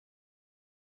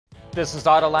This is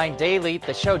Autoline Daily,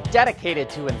 the show dedicated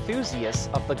to enthusiasts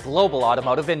of the global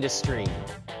automotive industry.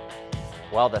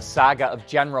 Well, the saga of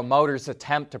General Motors'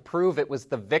 attempt to prove it was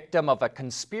the victim of a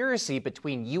conspiracy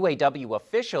between UAW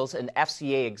officials and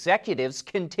FCA executives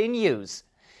continues.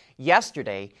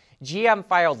 Yesterday, GM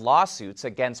filed lawsuits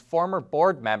against former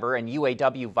board member and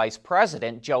UAW Vice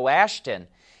President Joe Ashton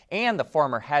and the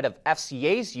former head of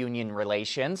FCA's union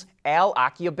relations, Al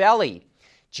Acciabelli.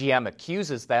 GM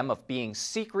accuses them of being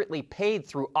secretly paid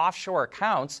through offshore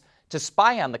accounts to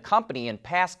spy on the company and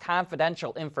pass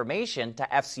confidential information to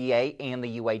FCA and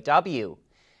the UAW.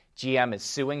 GM is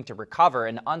suing to recover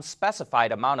an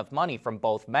unspecified amount of money from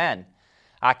both men.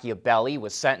 Acciabelli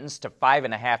was sentenced to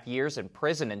 5.5 years in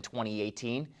prison in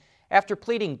 2018 after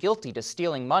pleading guilty to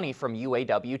stealing money from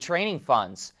UAW training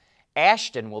funds.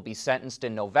 Ashton will be sentenced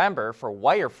in November for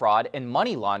wire fraud and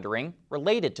money laundering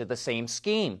related to the same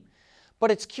scheme. But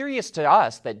it's curious to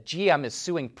us that GM is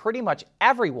suing pretty much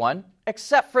everyone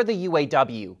except for the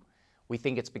UAW. We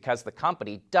think it's because the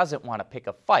company doesn't want to pick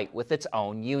a fight with its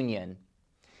own union.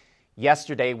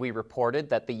 Yesterday, we reported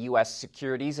that the U.S.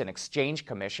 Securities and Exchange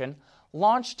Commission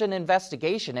launched an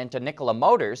investigation into Nikola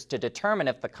Motors to determine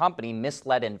if the company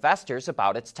misled investors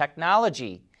about its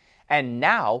technology. And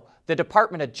now, the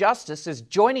Department of Justice is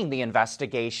joining the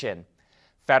investigation.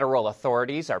 Federal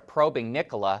authorities are probing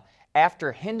Nikola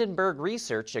after Hindenburg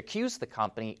Research accused the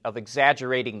company of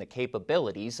exaggerating the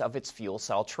capabilities of its fuel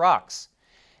cell trucks.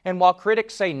 And while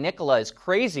critics say Nikola is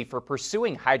crazy for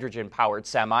pursuing hydrogen-powered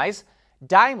semis,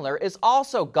 Daimler is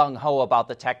also gung-ho about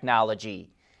the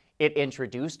technology. It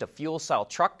introduced a fuel cell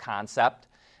truck concept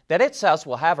that it says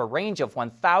will have a range of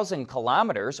 1,000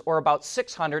 kilometers or about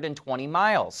 620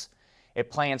 miles. It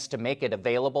plans to make it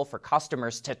available for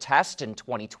customers to test in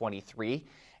 2023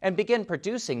 and begin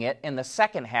producing it in the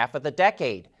second half of the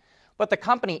decade. But the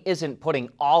company isn't putting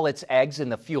all its eggs in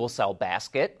the fuel cell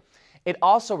basket. It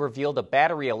also revealed a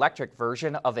battery electric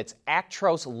version of its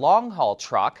Actros long-haul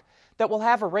truck that will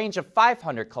have a range of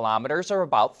 500 kilometers or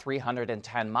about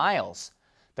 310 miles.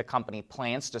 The company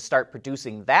plans to start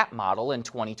producing that model in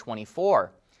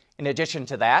 2024. In addition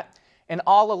to that, an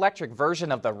all-electric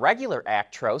version of the regular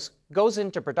Actros goes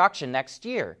into production next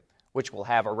year, which will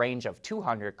have a range of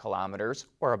 200 kilometers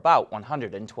or about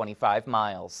 125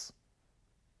 miles.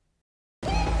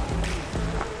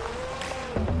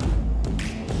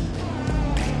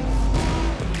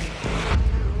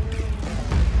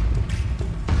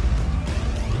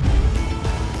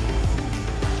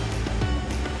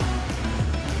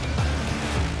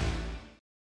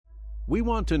 We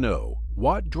want to know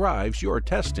what drives your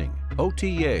testing.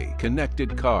 OTA,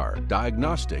 connected car,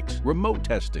 diagnostics, remote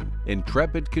testing.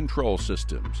 Intrepid Control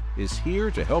Systems is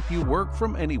here to help you work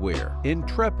from anywhere.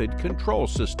 Intrepid Control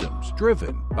Systems,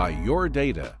 driven by your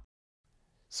data.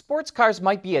 Sports cars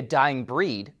might be a dying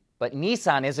breed, but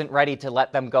Nissan isn't ready to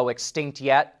let them go extinct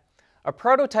yet. A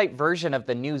prototype version of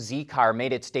the new Z car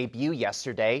made its debut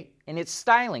yesterday, and its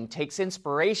styling takes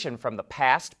inspiration from the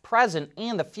past, present,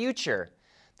 and the future.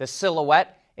 The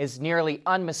silhouette is nearly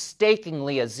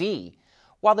unmistakably a Z,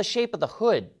 while the shape of the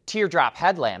hood, teardrop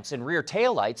headlamps, and rear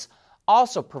taillights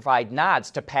also provide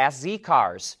nods to past Z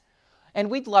cars. And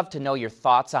we'd love to know your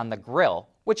thoughts on the grille,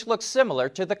 which looks similar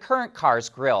to the current car's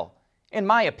grille. In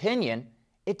my opinion,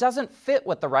 it doesn't fit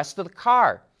with the rest of the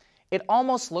car. It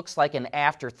almost looks like an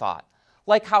afterthought,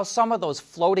 like how some of those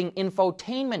floating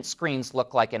infotainment screens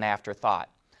look like an afterthought.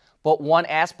 But one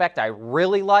aspect I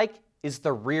really like is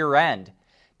the rear end.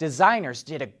 Designers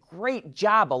did a great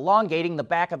job elongating the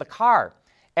back of the car.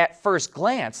 At first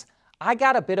glance, I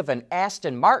got a bit of an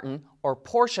Aston Martin or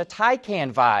Porsche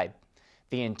Taycan vibe.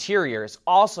 The interior is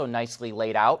also nicely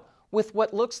laid out with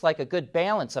what looks like a good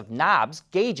balance of knobs,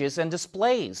 gauges, and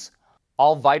displays.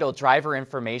 All vital driver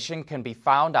information can be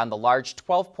found on the large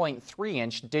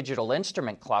 12.3-inch digital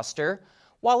instrument cluster,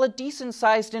 while a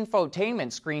decent-sized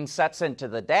infotainment screen sets into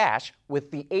the dash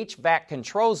with the HVAC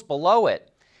controls below it.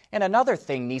 And another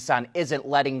thing Nissan isn't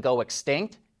letting go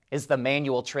extinct is the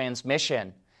manual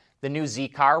transmission. The new Z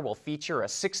car will feature a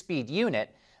 6-speed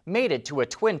unit mated to a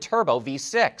twin-turbo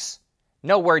V6.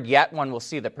 No word yet when we'll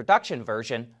see the production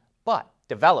version, but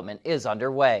development is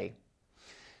underway.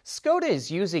 Škoda is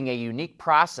using a unique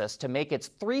process to make its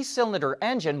 3-cylinder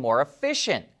engine more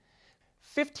efficient.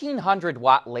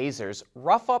 1,500-watt lasers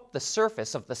rough up the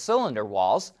surface of the cylinder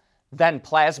walls, then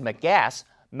plasma gas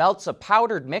melts a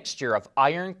powdered mixture of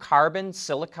iron, carbon,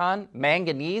 silicon,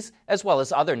 manganese, as well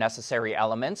as other necessary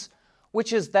elements,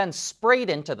 which is then sprayed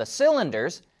into the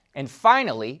cylinders, and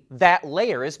finally, that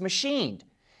layer is machined.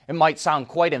 It might sound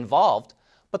quite involved,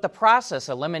 but the process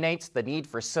eliminates the need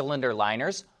for cylinder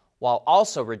liners while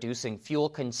also reducing fuel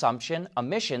consumption,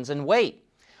 emissions, and weight.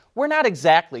 We're not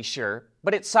exactly sure,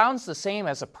 but it sounds the same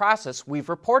as a process we've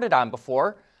reported on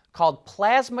before called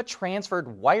plasma-transferred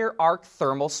wire arc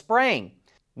thermal spraying.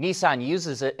 Nissan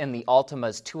uses it in the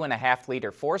Altima's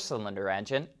 2.5-liter four-cylinder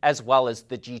engine, as well as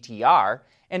the GT-R,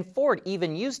 and Ford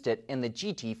even used it in the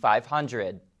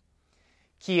GT500.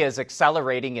 Kia is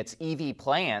accelerating its EV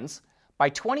plans. By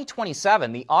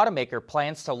 2027, the automaker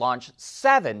plans to launch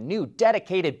 7 new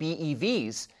dedicated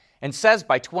BEVs and says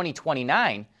by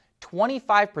 2029,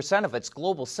 25% of its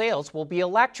global sales will be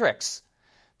electrics.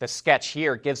 The sketch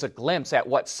here gives a glimpse at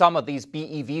what some of these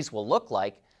BEVs will look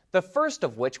like, the first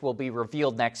of which will be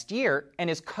revealed next year and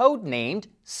is codenamed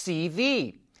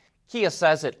CV. Kia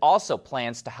says it also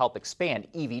plans to help expand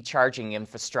EV charging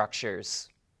infrastructures.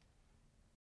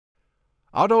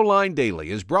 AutoLine Daily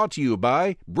is brought to you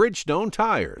by Bridgestone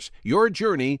Tires, your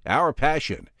journey, our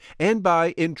passion, and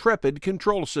by Intrepid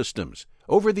Control Systems,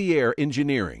 over-the-air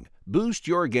engineering. Boost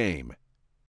your game.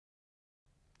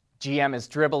 GM is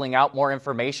dribbling out more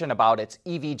information about its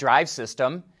EV drive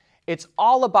system. It's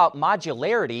all about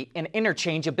modularity and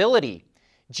interchangeability.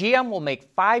 GM will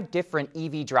make 5 different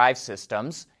EV drive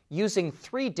systems using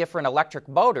 3 different electric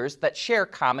motors that share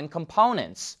common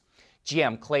components.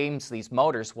 GM claims these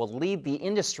motors will lead the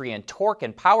industry in torque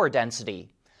and power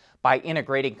density. By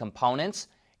integrating components,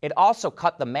 it also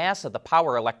cut the mass of the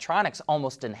power electronics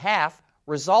almost in half,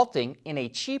 resulting in a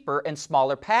cheaper and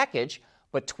smaller package,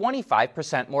 but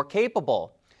 25% more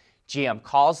capable. GM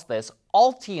calls this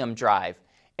Ultium Drive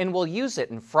and will use it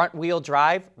in front-wheel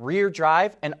drive, rear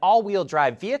drive, and all-wheel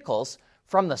drive vehicles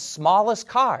from the smallest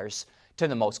cars to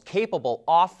the most capable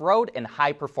off-road and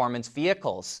high-performance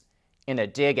vehicles. In a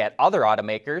dig at other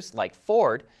automakers like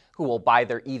Ford, who will buy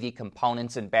their EV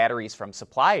components and batteries from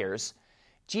suppliers,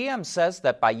 GM says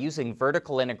that by using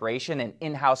vertical integration and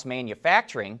in-house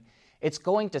manufacturing, it's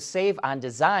going to save on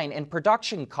design and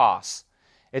production costs.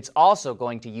 It's also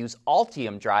going to use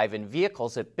Ultium Drive in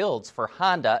vehicles it builds for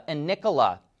Honda and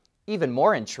Nikola. Even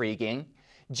more intriguing,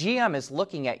 GM is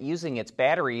looking at using its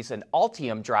batteries and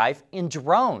Ultium Drive in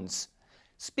drones.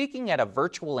 Speaking at a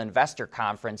virtual investor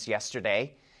conference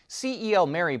yesterday, CEO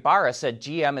Mary Barra said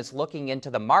GM is looking into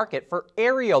the market for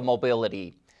aerial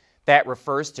mobility. That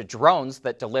refers to drones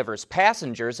that delivers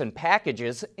passengers and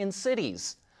packages in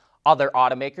cities. Other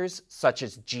automakers, such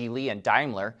as Geely and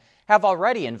Daimler, have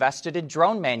already invested in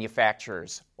drone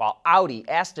manufacturers, while Audi,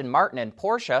 Aston Martin, and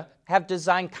Porsche have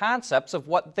designed concepts of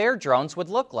what their drones would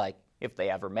look like, if they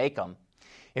ever make them.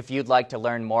 If you'd like to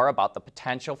learn more about the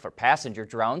potential for passenger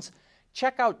drones,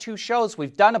 check out 2 shows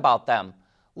we've done about them.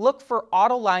 Look for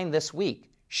AutoLine This Week,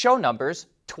 show numbers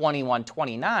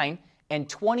 2129 and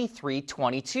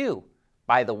 2322.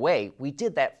 By the way, we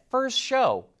did that first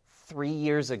show 3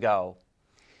 years ago.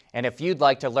 And if you'd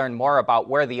like to learn more about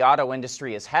where the auto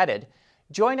industry is headed,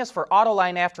 join us for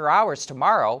AutoLine After Hours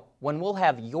tomorrow when we'll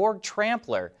have Jorg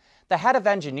Trampler, the head of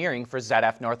engineering for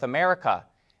ZF North America.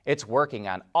 It's working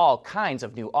on all kinds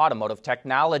of new automotive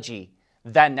technology.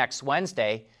 Then next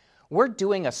Wednesday, we're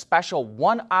doing a special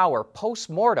 1-hour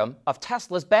post-mortem of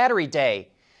Tesla's Battery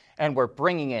Day. And we're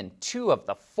bringing in 2 of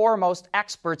the foremost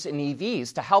experts in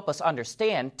EVs to help us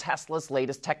understand Tesla's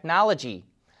latest technology.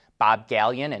 Bob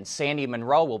Gallion and Sandy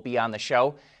Monroe will be on the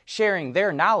show, sharing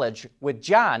their knowledge with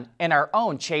John and our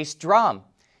own Chase Drum.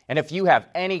 And if you have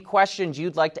any questions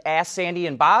you'd like to ask Sandy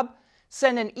and Bob,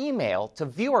 send an email to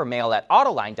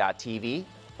viewermail@autoline.tv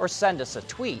or send us a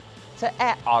tweet to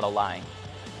 @Autoline.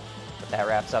 But that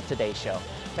wraps up today's show.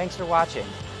 Thanks for watching.